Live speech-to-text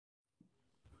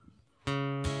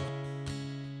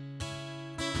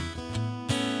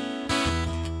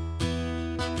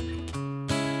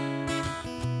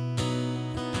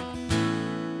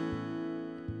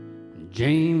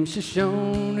James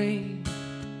Shoshone,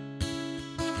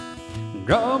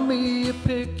 draw me a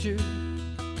picture.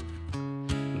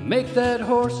 Make that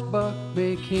horse buck,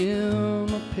 make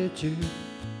him a picture.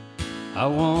 I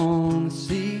want to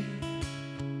see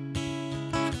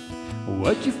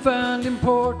what you find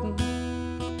important,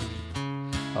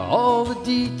 all the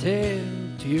detail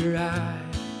to your eye,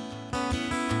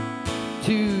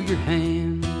 to your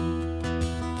hand,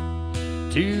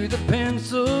 to the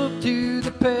pencil, to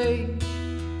the page,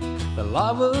 the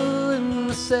lava and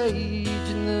the sage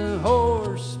and the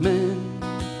horseman.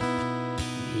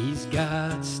 He's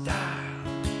got style,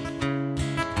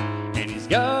 and he's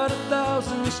got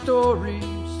 1,000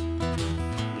 stories,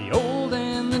 the old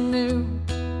and the new.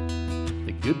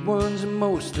 The good ones are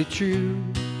mostly true.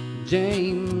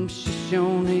 James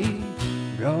Shoshone,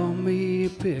 draw me a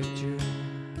picture.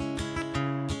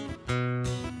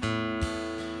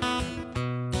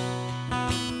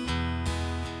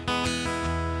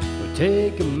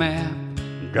 Take a map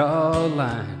and draw a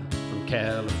line from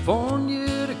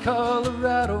California to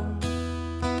Colorado,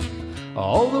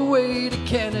 all the way to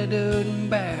Canada and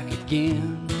back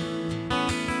again.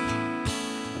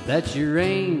 That's your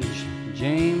range,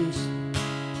 James.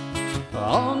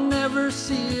 I'll never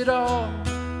see it all.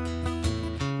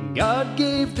 God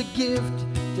gave the gift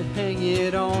to hang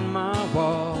it on my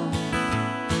wall.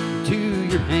 To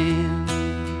your hand,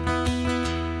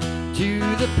 to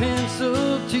the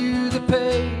pencil, to the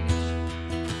page,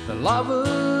 the lava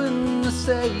and the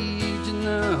sage and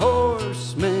the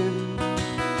horseman.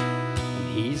 And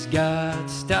he's got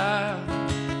style,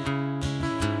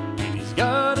 and he's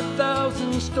got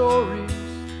 1,000 stories,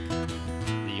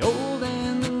 the old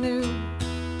and the new.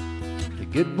 The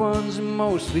good ones are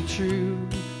mostly true.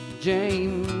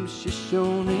 James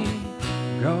Shoshone,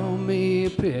 draw me a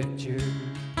picture.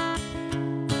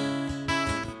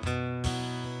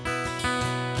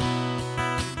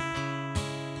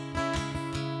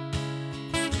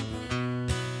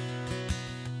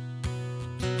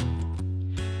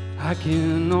 I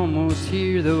can almost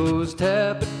hear those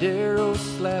tapaderos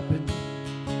slapping,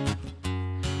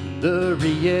 the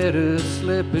rietas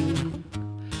slipping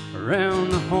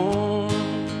around the horn.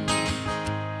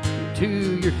 To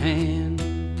your hand,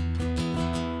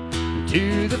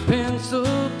 to the pencil,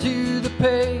 to the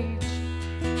page,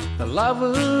 the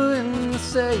lava and the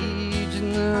sage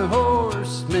and the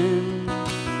horseman.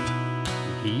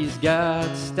 He's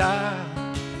got style,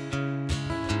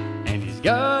 and he's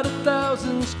got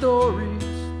 1,000 stories,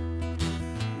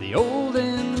 the old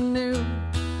and the new.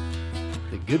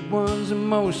 The good ones are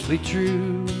mostly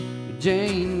true.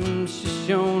 James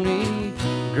Shoshone,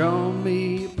 draw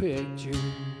me a picture.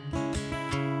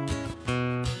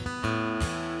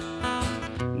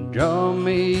 Draw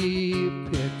me a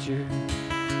picture.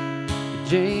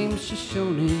 James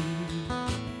Shoshone,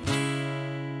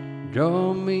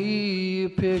 draw me a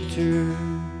picture.